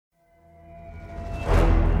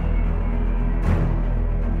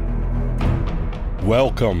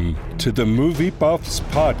Welcome to the Movie Buffs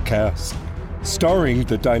podcast, starring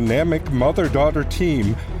the dynamic mother-daughter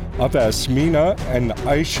team of Asmina and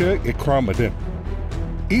Aisha Ikramuddin.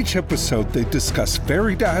 Each episode, they discuss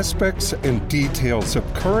varied aspects and details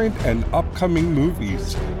of current and upcoming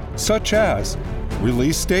movies, such as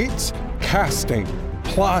release dates, casting,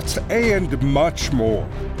 plots, and much more.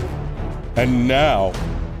 And now,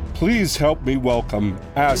 please help me welcome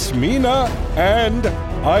Asmina and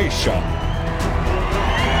Aisha.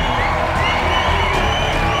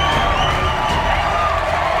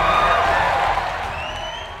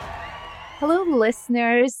 Hello,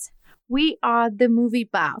 listeners. We are the Movie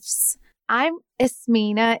Buffs. I'm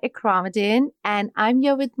Asmina Ikramuddin, and I'm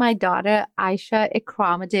here with my daughter, Aisha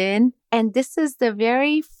Ikramuddin. And this is the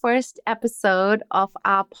very first episode of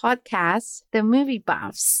our podcast, The Movie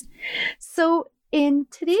Buffs. So in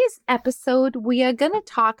today's episode, we are going to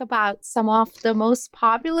talk about some of the most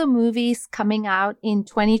popular movies coming out in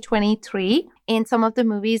 2023 and some of the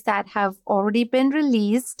movies that have already been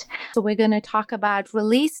released. So we're going to talk about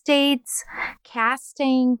release dates,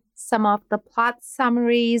 casting, some of the plot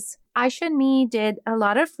summaries. Aisha and me did a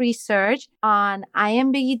lot of research on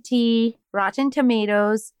IMDb, Rotten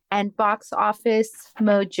Tomatoes, and Box Office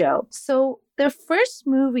Mojo. So the first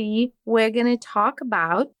movie we're going to talk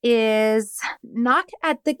about is Knock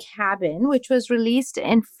at the Cabin, which was released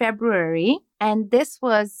in February. And this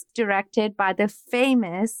was directed by the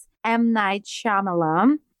famous M. Night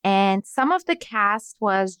Shyamalan. And some of the cast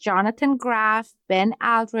was Jonathan Groff, Ben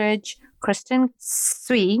Aldridge, Kristen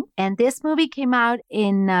Stewart. And this movie came out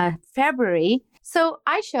in February. So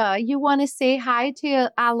Aisha, you want to say hi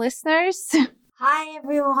to our listeners? Hi,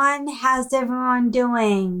 everyone. How's everyone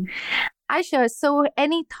doing? Aisha, so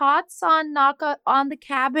any thoughts on Knock on the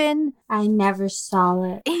Cabin? I never saw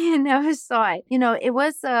it. You never saw it. You know, it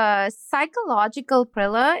was a psychological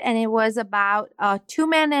thriller, and it was about two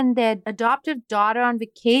men and their adoptive daughter on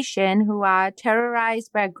vacation who are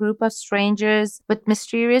terrorized by a group of strangers with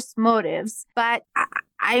mysterious motives. But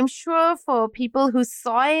I'm sure for people who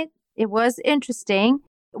saw it, it was interesting.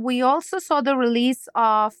 We also saw the release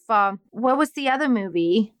of, what was the other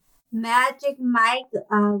movie? Magic Mike,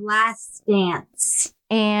 Last Dance.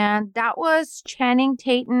 And that was Channing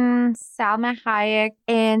Tatum, Salma Hayek.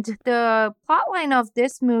 And the plotline of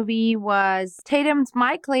this movie was Tatum's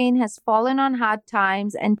Mike Lane has fallen on hard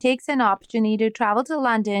times and takes an opportunity to travel to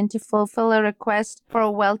London to fulfill a request for a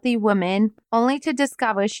wealthy woman, only to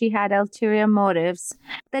discover she had ulterior motives.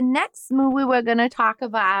 The next movie we're going to talk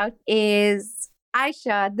about is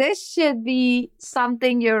Aisha, this should be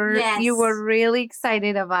something you were really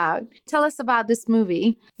excited about. Tell us about this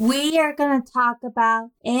movie. We are going to talk about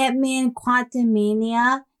Ant-Man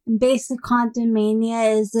Quantumania. Basically,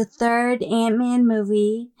 Quantumania is the third Ant-Man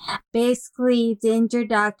movie. Basically, the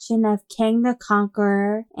introduction of Kang the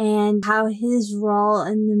Conqueror and how his role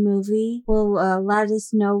in the movie will let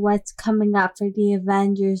us know what's coming up for the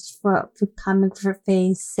Avengers for coming for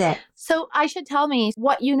Phase 6. So, Aisha, tell me,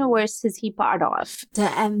 what universe is he part of?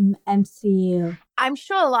 The MCU. I'm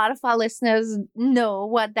sure a lot of our listeners know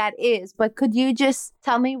what that is, but could you just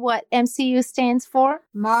tell me what MCU stands for?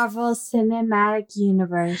 Marvel Cinematic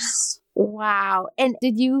Universe. Wow. And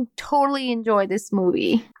did you totally enjoy this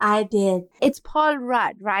movie? I did. It's Paul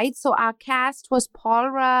Rudd, right? So our cast was Paul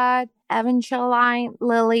Rudd, Evangeline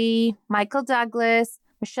Lilly, Michael Douglas,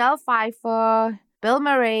 Michelle Pfeiffer, Bill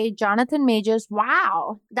Murray, Jonathan Majors.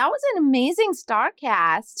 Wow, that was an amazing star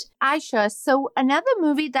cast. Aisha, so another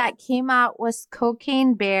movie that came out was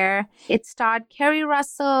Cocaine Bear. It starred Kerry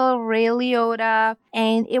Russell, Ray Liotta,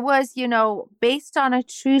 and it was, based on a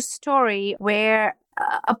true story where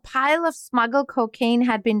a pile of smuggled cocaine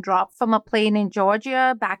had been dropped from a plane in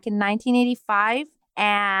Georgia back in 1985.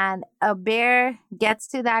 And a bear gets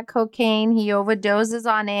to that cocaine. He overdoses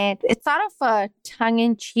on it. It's sort of a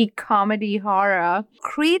tongue-in-cheek comedy horror.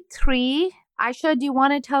 Creed 3. Aisha, do you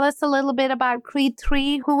want to tell us a little bit about Creed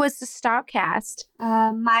 3? Who was the star cast?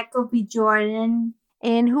 Michael B. Jordan.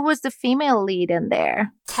 And who was the female lead in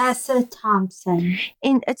there? Tessa Thompson.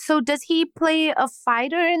 And so does he play a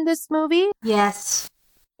fighter in this movie? Yes.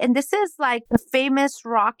 And this is like the famous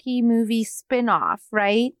Rocky movie spin-off,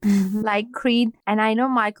 right? Mm-hmm. Like Creed. And I know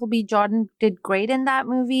Michael B. Jordan did great in that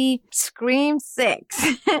movie. Scream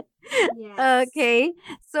 6. Yes. Okay.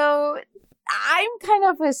 So I'm kind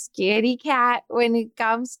of a scaredy cat when it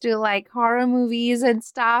comes to like horror movies and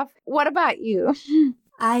stuff. What about you?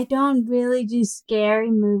 I don't really do scary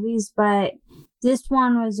movies, but this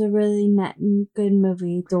one was a really good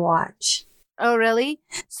movie to watch. Oh, really?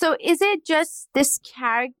 So is it just this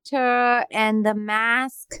character and the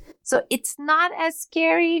mask? So it's not as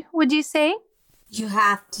scary, would you say? You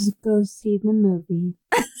have to go see the movie.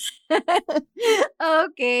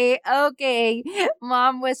 Okay.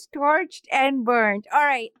 Mom was torched and burned. All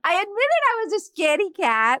right. I admitted I was a scaredy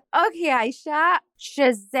cat. Okay, Aisha.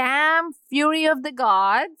 Shazam, Fury of the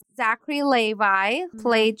Gods. Zachary Levi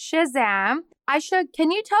played Shazam. Aisha,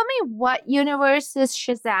 can you tell me what universe is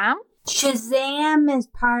Shazam? Shazam is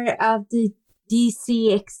part of the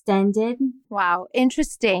DC Extended. Wow,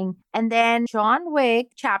 interesting. And then John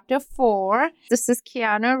Wick, Chapter 4. This is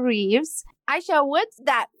Keanu Reeves. Aisha, what's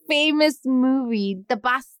that famous movie, the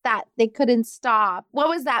bus that they couldn't stop? What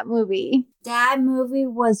was that movie? That movie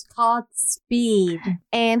was called Speed.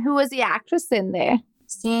 And who was the actress in there?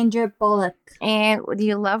 Sandra Bullock. And do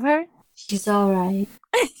you love her? She's all right.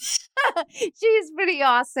 She's pretty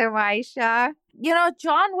awesome, Aisha. You know,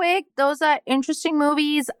 John Wick, those are interesting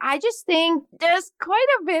movies. I just think there's quite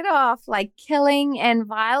a bit of like killing and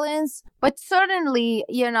violence, but certainly,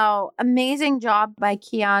 amazing job by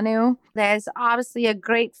Keanu. There's obviously a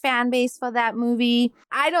great fan base for that movie.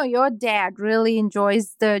 I know your dad really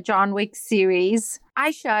enjoys the John Wick series.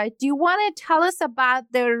 Aisha, do you want to tell us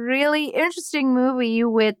about the really interesting movie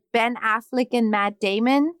with Ben Affleck and Matt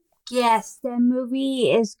Damon? Yes, the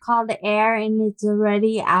movie is called Air and it's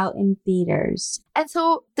already out in theaters. And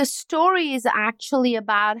so the story is actually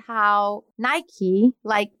about how Nike,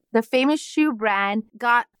 like the famous shoe brand,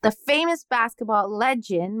 got the famous basketball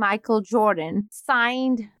legend, Michael Jordan,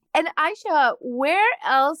 signed. And Aisha, where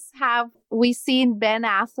else have we seen Ben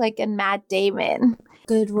Affleck and Matt Damon?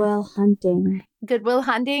 Good Will Hunting. Good Will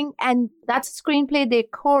Hunting. And that's a screenplay they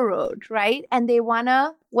co-wrote, right? And they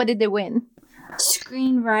what did they win?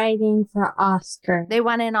 Screenwriting for Oscar. They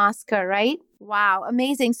won an Oscar, right? Wow,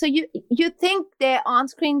 amazing. So you think their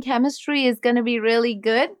on-screen chemistry is going to be really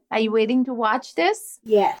good? Are you waiting to watch this?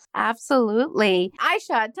 Yes. Absolutely.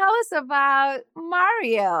 Aisha, tell us about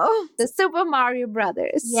Mario, the Super Mario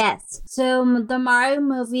Brothers. Yes. So the Mario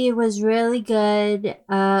movie was really good.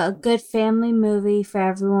 A good family movie for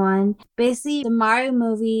everyone. Basically, the Mario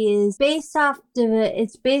movie is based off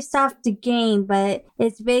the game, but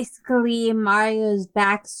it's basically Mario's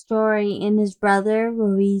backstory and his brother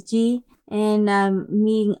Luigi. And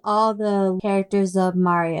meeting all the characters of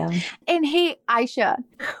Mario. And hey, Aisha,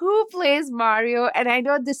 who plays Mario? And I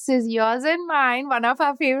know this is yours and mine, one of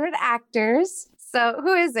our favorite actors. So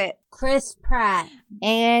who is it? Chris Pratt.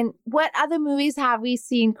 And what other movies have we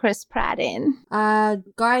seen Chris Pratt in?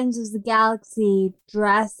 Guardians of the Galaxy,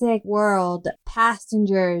 Jurassic World,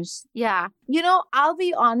 Passengers. Yeah. I'll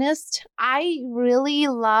be honest, I really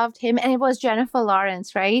loved him, and it was Jennifer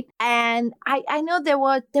Lawrence, right? And I know there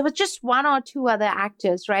were just one or two other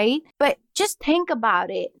actors, right? But just think about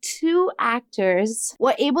it. Two actors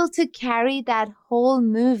were able to carry that whole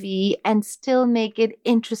movie and still make it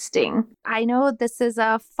interesting. I know this is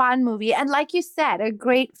a fun movie, and like you said, a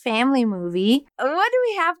great family movie. What do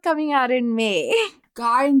we have coming out in May?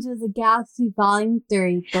 Guardians of the Galaxy Volume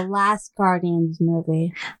 3, the last Guardians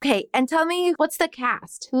movie. Okay, and tell me, what's the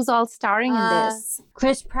cast? Who's all starring in this?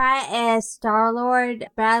 Chris Pratt as Star-Lord,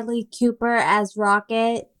 Bradley Cooper as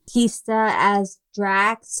Rocket, Batista as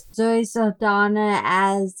Drax, Zoe Saldana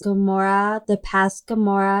as Gamora, the past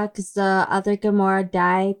Gamora, because the other Gamora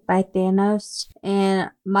died by Thanos,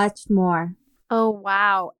 and much more. Oh,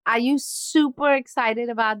 wow. Are you super excited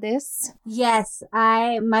about this? Yes,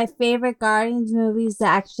 my favorite Guardians movie is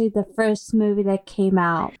actually the first movie that came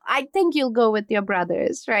out. I think you'll go with your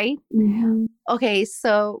brothers, right? Mm-hmm. Okay,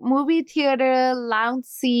 so movie theater, lounge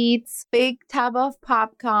seats, big tub of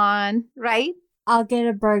popcorn, right? I'll get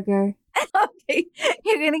a burger. Okay,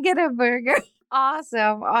 you're gonna get a burger.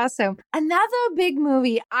 Awesome. Another big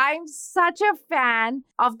movie. I'm such a fan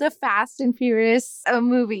of the Fast and Furious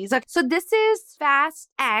movies. So this is Fast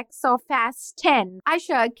X or Fast 10.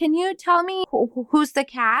 Aisha, can you tell me who's the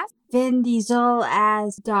cast? Vin Diesel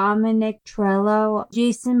as Dominic Toretto,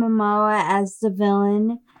 Jason Momoa as the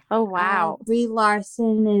villain. Oh, wow. Brie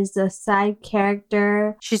Larson is a side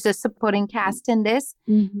character. She's a supporting cast in this.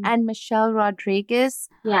 Mm-hmm. And Michelle Rodriguez.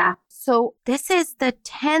 Yeah. So this is the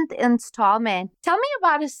 10th installment. Tell me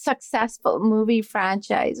about a successful movie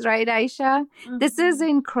franchise, right, Aisha? Mm-hmm. This is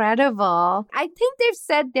incredible. I think they've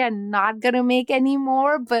said they're not going to make any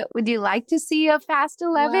more, but would you like to see a Fast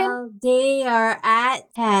 11? Well, they are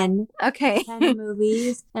at 10. Okay. 10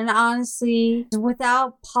 movies. And honestly,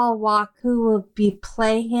 without Paul Walker, who will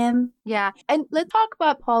play him. Yeah. And let's talk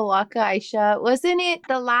about Paul Walker, Aisha. Wasn't it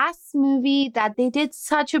the last movie that they did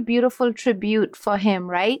such a beautiful tribute for him,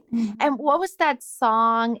 right? Mm-hmm. And what was that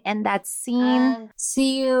song and that scene?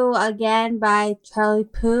 See You Again by Charlie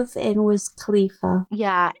Puth and Wiz Khalifa.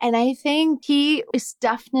 Yeah. And I think he is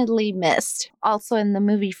definitely missed also in the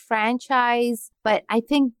movie franchise. But I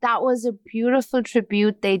think that was a beautiful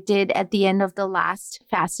tribute they did at the end of the last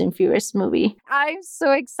Fast and Furious movie. I'm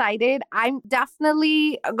so excited. I'm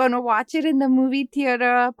definitely going to watch it in the movie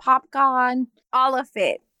theater, popcorn, all of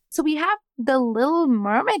it. So we have The Little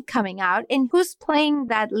Mermaid coming out, and who's playing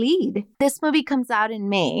that lead? This movie comes out in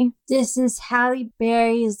May. This is Halle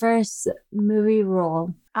Berry's first movie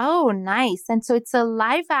role. Oh, nice. And so it's a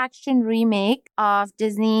live action remake of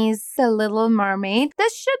Disney's The Little Mermaid.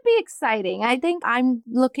 This should be exciting. I think I'm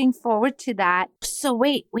looking forward to that. So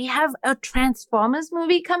wait, we have a Transformers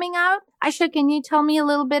movie coming out? Aisha, can you tell me a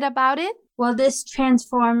little bit about it? Well, this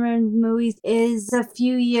Transformers movie is a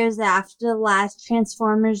few years after the last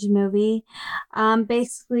Transformers movie.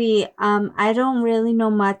 Basically, I don't really know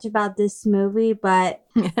much about this movie, but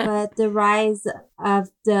the rise of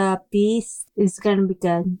the Beast is going to be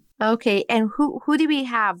good. Okay, and who do we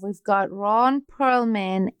have? We've got Ron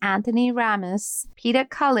Perlman, Anthony Ramos, Peter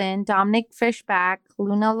Cullen, Dominic Fishback,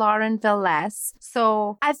 Luna Lauren Velez.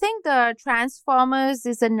 So I think the Transformers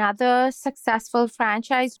is another successful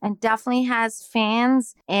franchise and definitely has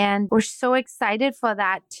fans, and we're so excited for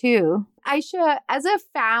that too. Aisha, as a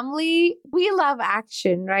family, we love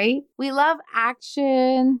action, right? We love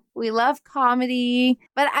action. We love comedy.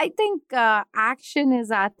 But I think action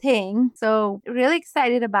is our thing. So really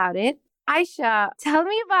excited about it. Aisha, tell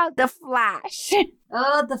me about The Flash.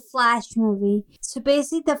 Oh, the Flash movie. So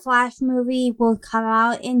basically, the Flash movie will come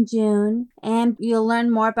out in June, and you'll learn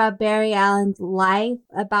more about Barry Allen's life,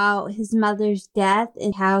 about his mother's death,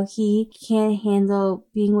 and how he can't handle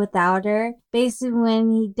being without her. Basically,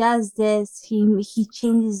 when he does this, he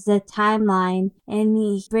changes the timeline, and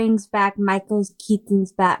he brings back Michael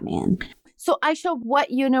Keaton's Batman. So, Aisha, what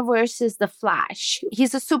universe is The Flash?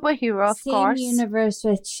 He's a superhero, of course. Same universe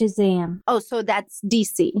with Shazam. Oh, so that's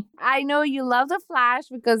DC. I know you love The Flash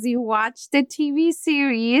because you watched the TV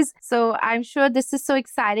series. So I'm sure this is so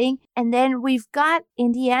exciting. And then we've got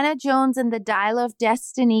Indiana Jones and the Dial of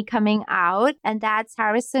Destiny coming out. And that's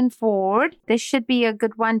Harrison Ford. This should be a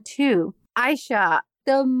good one too. Aisha,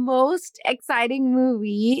 the most exciting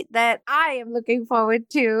movie that I am looking forward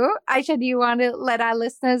to. Aisha, do you want to let our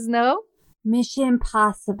listeners know? Mission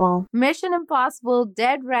Impossible. Mission Impossible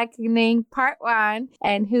Dead Reckoning Part 1.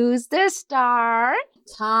 And who's the star?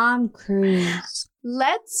 Tom Cruise.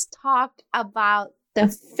 Let's talk about the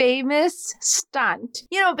famous stunt.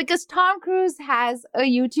 Because Tom Cruise has a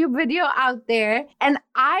YouTube video out there, and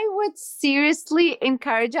I would seriously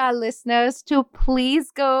encourage our listeners to please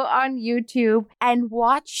go on YouTube and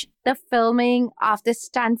watch the filming of the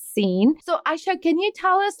stunt scene. So Aisha, can you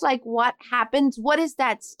tell us what happens? What is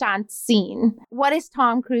that stunt scene? What is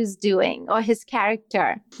Tom Cruise doing, or his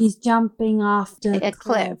character? He's jumping off a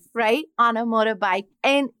cliff, right? On a motorbike.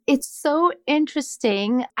 And it's so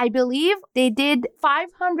interesting. I believe they did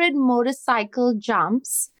 500 motorcycle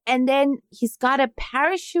jumps. And then he's got a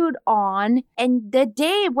parachute on. And the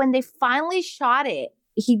day when they finally shot it,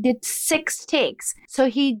 he did 6 takes. So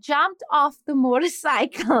he jumped off the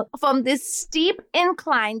motorcycle from this steep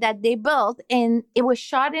incline that they built, and it was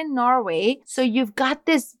shot in Norway. So you've got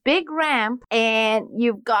this big ramp, and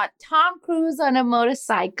you've got Tom Cruise on a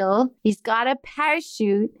motorcycle. He's got a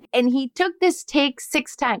parachute, and he took this take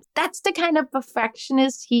 6 times. That's the kind of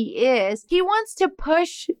perfectionist he is. He wants to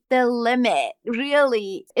push the limit,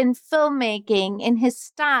 really, in filmmaking, in his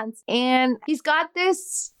stunts. And he's got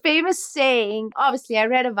this famous saying, obviously I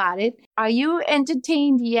read about it, "Are you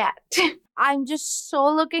entertained yet?" I'm just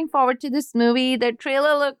so looking forward to this movie. The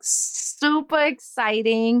trailer looks super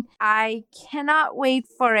exciting. I cannot wait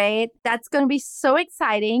for it. That's going to be so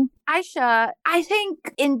exciting. Aisha, I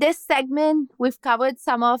think in this segment, we've covered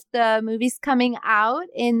some of the movies coming out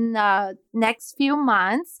in the next few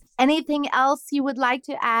months. Anything else you would like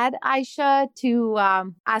to add, Aisha, to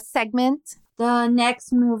our segment? The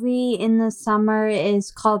next movie in the summer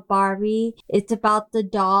is called Barbie. It's about the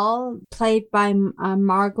doll played by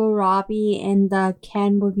Margot Robbie, and the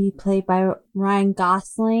Ken will be played by Ryan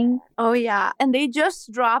Gosling. Oh yeah, and they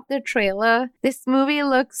just dropped the trailer. This movie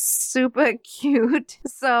looks super cute.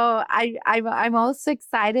 So I'm also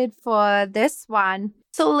excited for this one.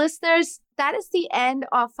 So listeners, that is the end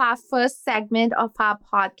of our first segment of our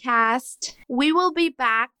podcast. We will be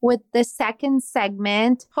back with the second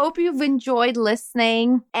segment. Hope you've enjoyed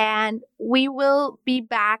listening, and we will be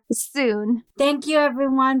back soon. Thank you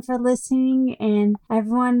everyone for listening, and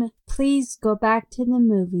everyone, please go back to the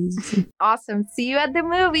movies. Awesome. See you at the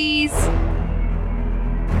movies.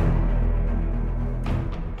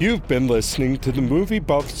 You've been listening to the Movie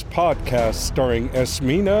Buffs podcast starring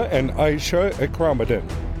Esmina and Aisha Ikramuddin.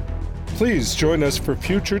 Please join us for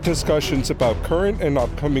future discussions about current and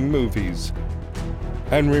upcoming movies.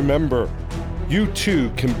 And remember, you too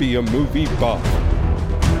can be a movie buff.